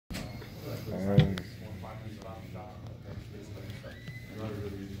Man,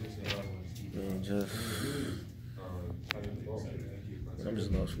 I'm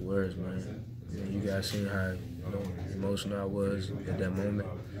just lost for words, man. You guys seen how emotional I was at that moment.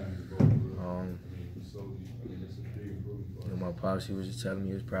 My pops, he was just telling me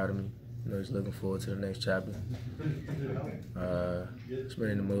he was proud of me. He's looking forward to the next chapter. It's been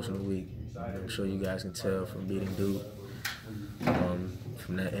an emotional week. I'm sure you guys can tell from beating Duke,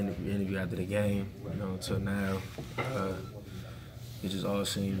 from that interview after the game, until now. It just all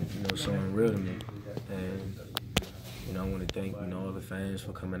seemed, so unreal to me. And, I want to thank, all the fans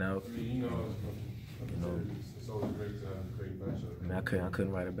for coming out. I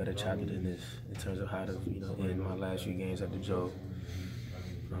couldn't write a better chapter than this in terms of how to, end my last few games at the Joe.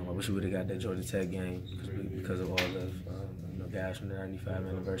 I wish we would have got that Georgia Tech game because of all the, guys from the 95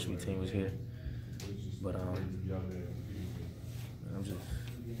 anniversary team was here. But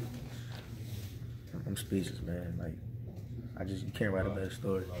I'm speechless, man. Like, you can't write a better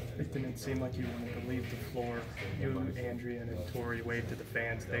story. It didn't seem like you wanted to leave the floor. You, Andrea, and Tori waved to the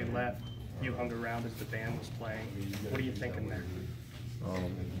fans. They left. You hung around as the band was playing. What are you thinking there?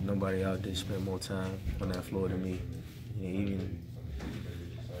 Nobody out there spent more time on that floor than me.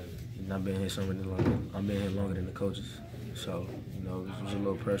 I've been here I've been here longer than the coaches. So, it was a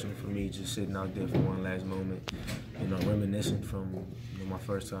little personal for me just sitting out there for one last moment, reminiscing from my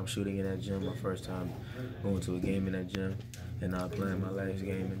first time shooting in that gym, my first time going to a game in that gym, and not playing my last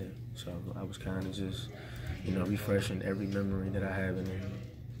game in it. So I was kind of just, refreshing every memory that I have in it.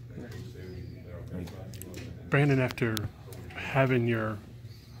 Brandon, after having your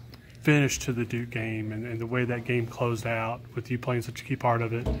finish to the Duke game and the way that game closed out with you playing such a key part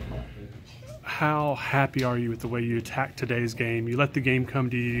of it, how happy are you with the way you attacked today's game? You let the game come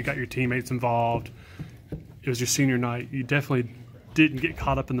to you, you got your teammates involved. It was your senior night. You definitely didn't get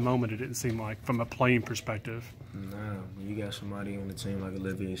caught up in the moment, it didn't seem like, from a playing perspective. Nah, when you got somebody on the team like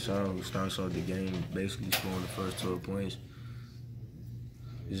Olivier Shaw who starts off the game basically scoring the first 12 points,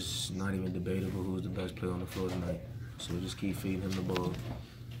 it's not even debatable who's the best player on the floor tonight. So just keep feeding him the ball.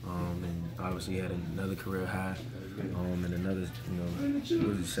 And obviously he had another career high, and another,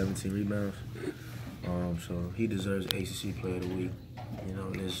 17 rebounds. So he deserves ACC Player of the Week.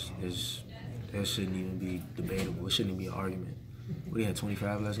 That shouldn't even be debatable. It shouldn't even be an argument. What, he had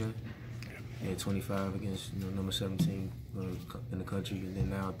 25 last night? He had 25 against number 17 in the country, and then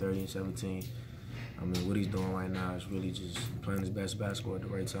now 30 and 17. I mean, what he's doing right now is really just playing his best basketball at the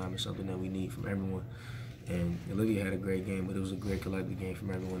right time. It's something that we need from everyone. And Olivia had a great game, but it was a great collective game from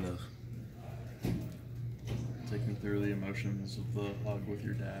everyone else. Take me through the emotions of the hug with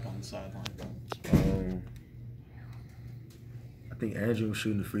your dad on the sideline. I think Andrew was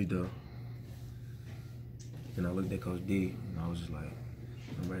shooting the free throw. And I looked at Coach D, and I was just like,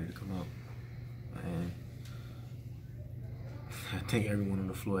 I'm ready to come out. And I think everyone on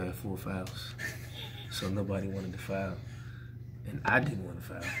the floor had 4 fouls. So nobody wanted to foul. And I didn't want to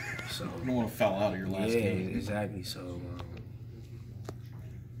foul. So you don't want to foul out of your last game. Yeah, exactly. So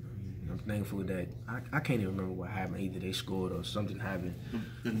I'm thankful that I can't even remember what happened. Either they scored or something happened.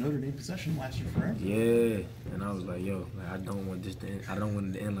 The Notre Dame possession lasted forever. Yeah, and I was like, yo, I don't want this to end. I don't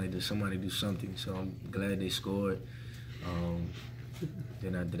want it to end like this. Somebody do something. So I'm glad they scored.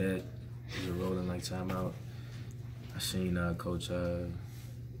 Then after that, it was a rolling like timeout. I seen Coach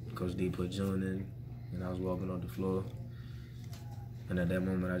D put June in, and I was walking off the floor. And at that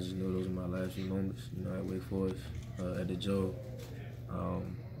moment, I just knew those were my last few moments, at Wake Forest, at the Joe.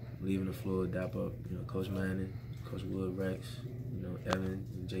 Leaving the floor, dap up, Coach Manning, Coach Wood, Rex, Evan,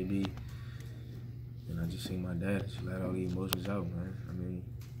 and JB. And I just seen my dad just let all the emotions out, man. I mean,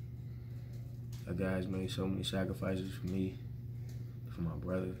 that guy's made so many sacrifices for me, for my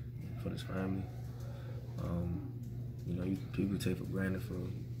brother, for his family. People take for granted for,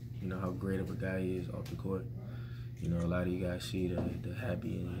 how great of a guy he is off the court. A lot of you guys see the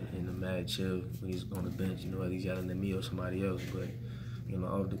happy and the mad chill when he's on the bench, whether he's yelling at me or somebody else. But,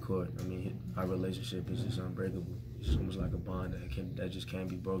 off the court, I mean, our relationship is just unbreakable. It's almost like a bond that just can't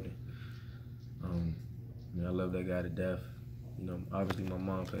be broken. I love that guy to death. Obviously my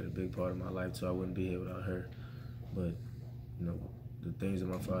mom played a big part of my life, so I wouldn't be here without her. But, the things that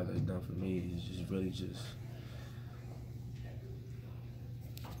my father has done for me is just really just...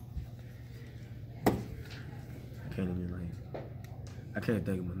 I can't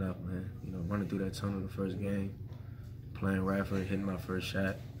thank him enough, man. Running through that tunnel the first game, playing Radford, hitting my first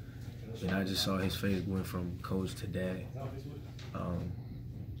shot, and I just saw his face going from coach to dad. And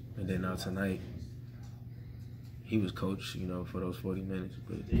then now tonight, he was coach, for those 40 minutes.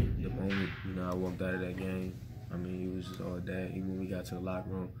 But the moment, I walked out of that game, I mean, he was just all dad. Even when we got to the locker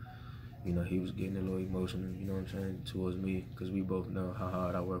room, you know, he was getting a little emotional, you know what I'm saying, towards me, because we both know how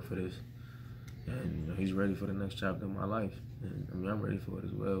hard I work for this. And, you know, he's ready for the next chapter of my life. And, I mean, I'm ready for it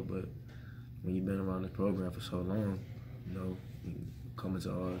as well, but when you've been around this program for so long, you know, coming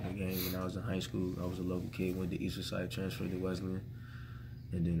to all the games when I was in high school, I was a local kid, went to Eastern Side, transferred to Wesleyan,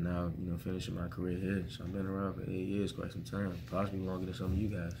 and then now, you know, finishing my career here. So I've been around for 8 years, quite some time, possibly longer than some of you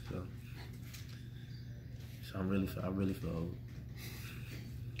guys. So I really feel old.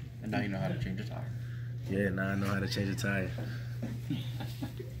 And now you know how to change a tire. Yeah, now I know how to change a tire.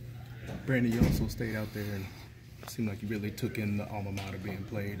 Brandon, you also stayed out there and it seemed like you really took in the alma mater being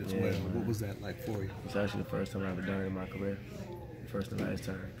played as well. Man. What was that like for you? It's actually the first time I've ever done it in my career. First and last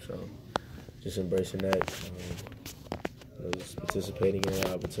time. So just embracing that, you know, just participating in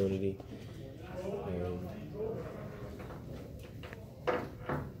the opportunity.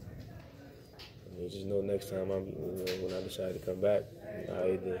 You just know next time when I decide to come back,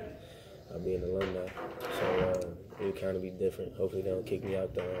 I'll be an alumni. So it'll kind of be different. Hopefully they don't kick me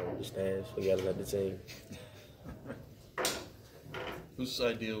out the stands. We got to let the team. Whose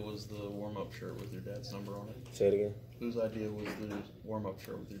idea was the warm-up shirt with your dad's number on it? Say it again. Whose idea was the warm-up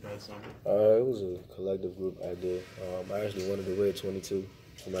shirt with your dad's number? It was a collective group idea. I actually wanted to wear 22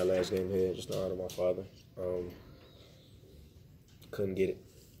 for my last game here, just to honor my father. Couldn't get it.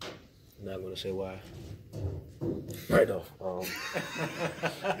 I'm not going to say why. Right off.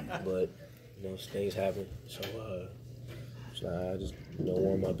 But, you know, things happen. So I just, you know,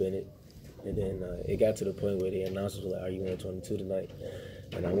 warm up in it. And then it got to the point where the announcers were like, "Are you wearing 22 tonight?"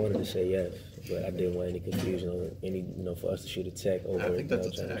 And I wanted to say yes, but I didn't want any confusion or any, you know, for us to shoot a tech over. I think that's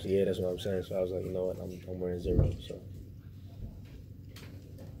a tech. tech. Yeah, that's what I'm saying. So I was like, you know what, I'm wearing 0. So.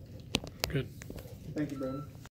 Good. Thank you, Brandon.